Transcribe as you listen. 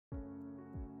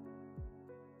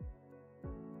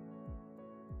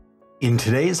In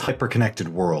today's hyper-connected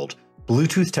world,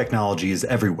 Bluetooth technology is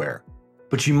everywhere,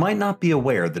 but you might not be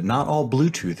aware that not all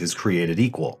Bluetooth is created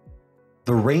equal.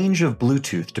 The range of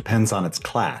Bluetooth depends on its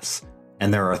class,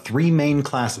 and there are three main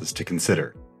classes to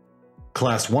consider.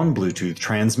 Class 1 Bluetooth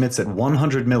transmits at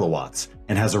 100 milliwatts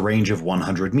and has a range of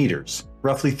 100 meters,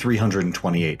 roughly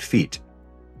 328 feet.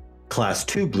 Class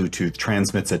 2 Bluetooth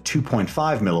transmits at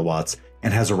 2.5 milliwatts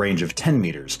and has a range of 10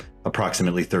 meters,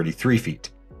 approximately 33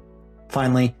 feet.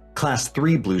 Finally, Class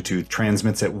 3 Bluetooth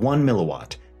transmits at 1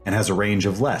 milliwatt and has a range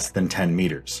of less than 10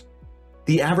 meters.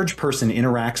 The average person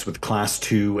interacts with Class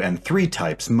 2 and 3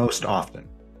 types most often,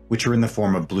 which are in the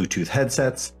form of Bluetooth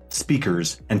headsets,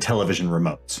 speakers, and television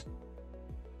remotes.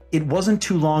 It wasn't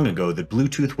too long ago that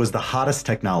Bluetooth was the hottest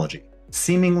technology,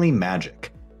 seemingly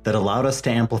magic, that allowed us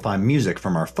to amplify music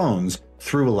from our phones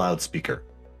through a loudspeaker.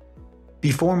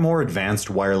 Before more advanced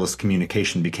wireless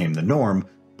communication became the norm,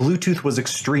 Bluetooth was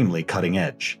extremely cutting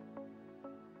edge.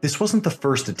 This wasn't the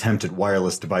first attempt at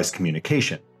wireless device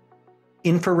communication.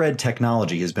 Infrared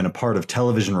technology has been a part of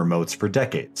television remotes for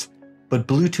decades, but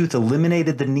Bluetooth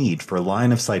eliminated the need for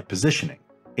line-of-sight positioning,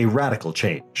 a radical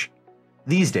change.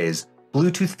 These days,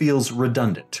 Bluetooth feels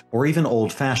redundant or even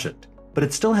old-fashioned, but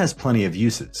it still has plenty of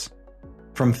uses.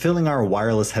 From filling our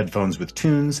wireless headphones with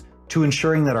tunes to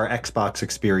ensuring that our Xbox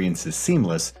experience is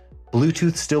seamless,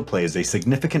 Bluetooth still plays a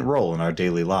significant role in our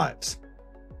daily lives.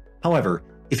 However,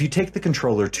 if you take the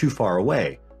controller too far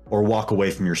away, or walk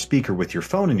away from your speaker with your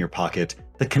phone in your pocket,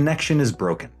 the connection is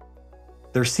broken.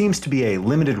 There seems to be a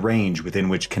limited range within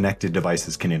which connected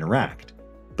devices can interact,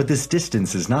 but this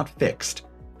distance is not fixed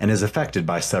and is affected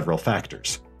by several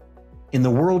factors. In the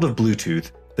world of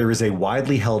Bluetooth, there is a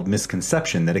widely held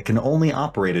misconception that it can only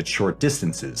operate at short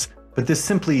distances, but this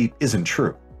simply isn't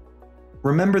true.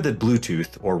 Remember that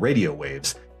Bluetooth, or radio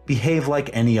waves, behave like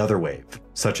any other wave,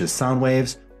 such as sound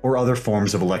waves or other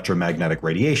forms of electromagnetic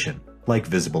radiation, like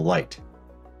visible light.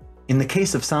 In the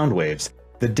case of sound waves,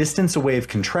 the distance a wave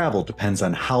can travel depends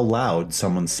on how loud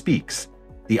someone speaks,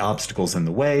 the obstacles in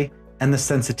the way, and the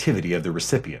sensitivity of the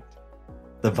recipient.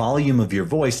 The volume of your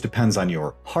voice depends on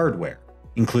your hardware,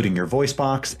 including your voice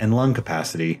box and lung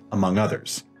capacity, among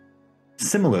others.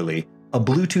 Similarly, a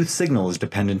Bluetooth signal is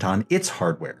dependent on its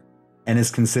hardware and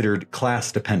is considered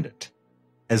class-dependent.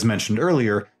 As mentioned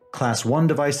earlier, Class 1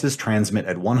 devices transmit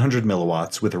at 100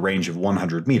 milliwatts with a range of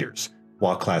 100 meters,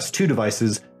 while Class 2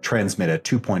 devices transmit at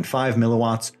 2.5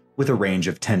 milliwatts with a range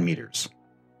of 10 meters.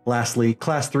 Lastly,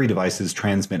 Class 3 devices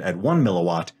transmit at 1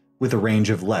 milliwatt with a range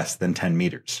of less than 10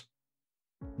 meters.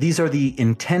 These are the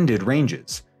intended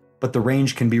ranges, but the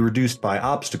range can be reduced by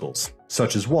obstacles,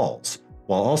 such as walls,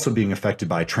 while also being affected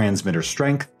by transmitter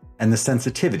strength and the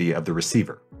sensitivity of the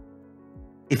receiver.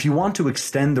 If you want to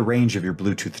extend the range of your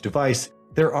Bluetooth device,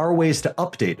 there are ways to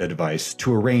update a device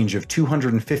to a range of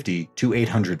 250 to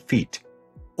 800 feet.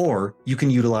 Or you can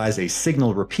utilize a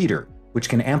signal repeater, which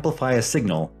can amplify a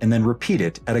signal and then repeat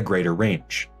it at a greater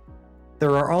range.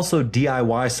 There are also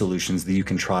DIY solutions that you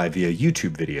can try via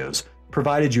YouTube videos,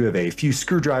 provided you have a few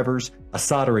screwdrivers, a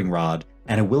soldering rod,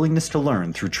 and a willingness to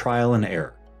learn through trial and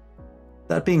error.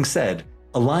 That being said,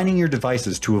 aligning your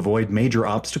devices to avoid major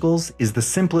obstacles is the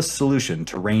simplest solution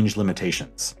to range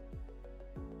limitations.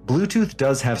 Bluetooth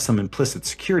does have some implicit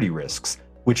security risks,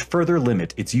 which further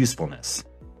limit its usefulness.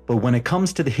 But when it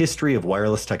comes to the history of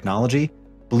wireless technology,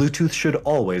 Bluetooth should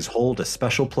always hold a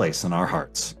special place in our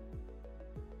hearts.